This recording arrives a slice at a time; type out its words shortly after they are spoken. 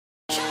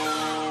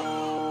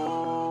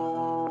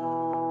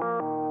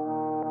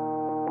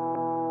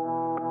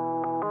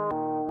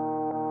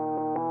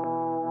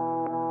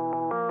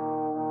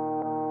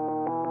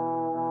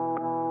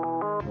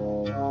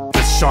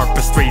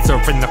sharpest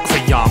razor in the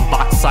crayon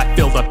box. I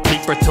fill the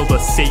paper till the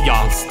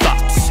seance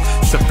stops.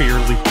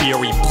 Severely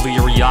weary,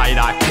 bleary-eyed,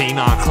 I paint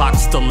on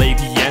clocks. Delay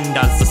the end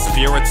as the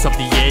spirits of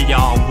the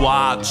aeon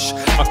watch.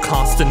 A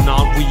constant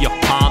ennui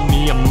upon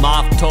me. A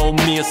moth told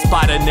me a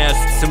spider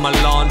nests in my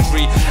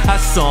laundry.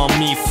 That's on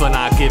me for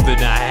not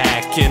giving a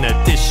heck. In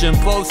addition,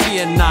 both he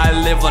and I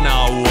live on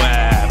a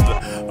web.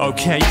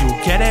 Okay, you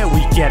get it,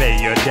 we get it,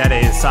 you're dead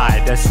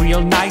inside. That's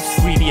real nice,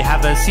 sweetie,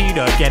 haven't seen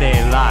her get it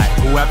in life.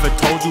 Whoever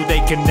told you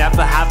they can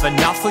never have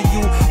enough of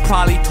you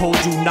probably told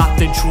you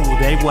nothing true,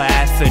 they were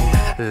effing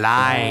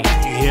lying.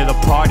 You hear the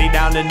party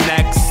down the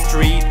next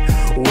street?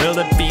 Will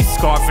it be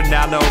scarfing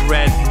down the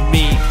red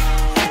meat?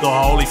 The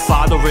Holy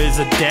Father is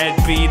a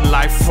deadbeat,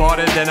 life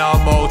harder than a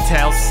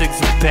Motel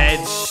 6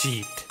 bed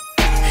sheet.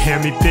 Hear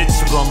me bitch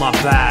on my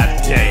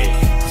bad day.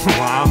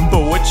 I'm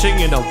bewitching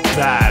in a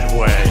bad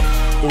way.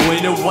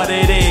 We know what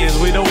it is,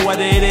 we know what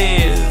it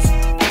is.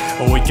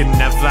 We can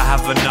never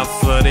have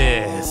enough of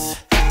this.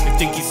 You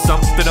think he's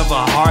something of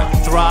a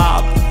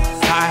heartthrob?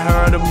 I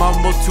heard him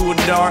mumble to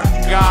a dark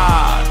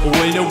god.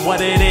 We know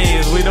what it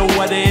is, we know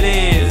what it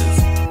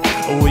is.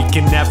 We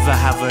can never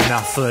have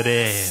enough of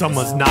this.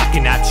 Someone's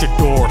knocking at your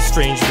door,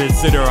 strange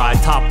visitor. I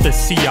top the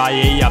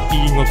CIA at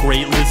being a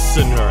great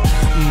listener.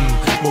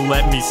 Well,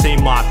 let me say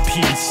my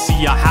piece.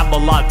 See, I have a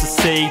lot to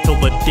say till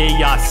the day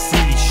I see.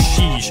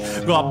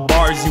 Sheesh, got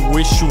bars you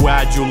wish you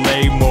had, your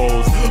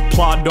lamos.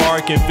 Plot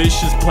dark and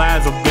vicious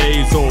plans of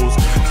Bezos.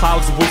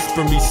 Clouds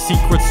whisper me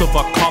secrets of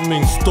a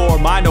coming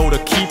storm. I know to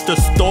keep the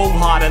stove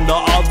hot and the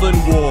oven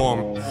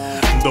warm.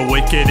 The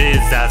wicked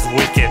is as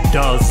wicked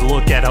does.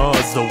 Look at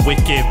us, the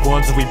wicked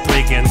ones we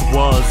brigands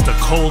was. The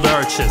cold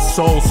urchins,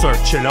 soul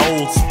searching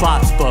old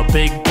spots. But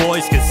big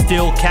boys can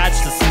still catch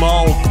the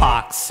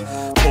smallpox.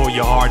 Pour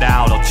your heart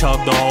out, I'll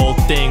chug the whole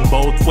thing.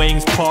 Both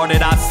wings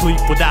parted, I sleep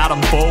without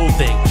them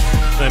folding.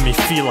 Let me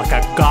feel like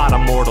I got a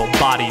mortal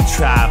body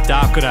trapped.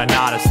 How could I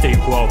not have stayed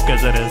woke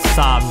as an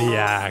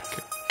insomniac?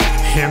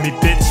 Hear me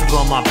bitch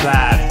on my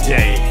bad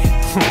day.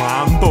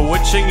 I'm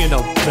bewitching in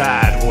a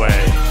bad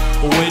way.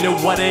 We know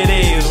what it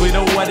is, we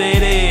know what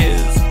it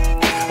is.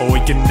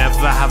 We can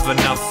never have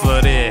enough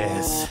of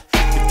this.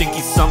 You think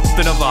he's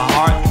something of a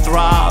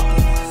heartthrob?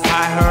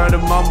 I heard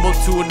him mumble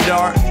to a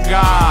dark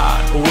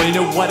god. We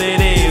know what it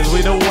is,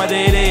 we know what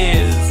it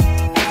is.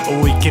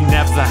 We can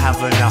never have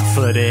enough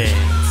of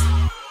this.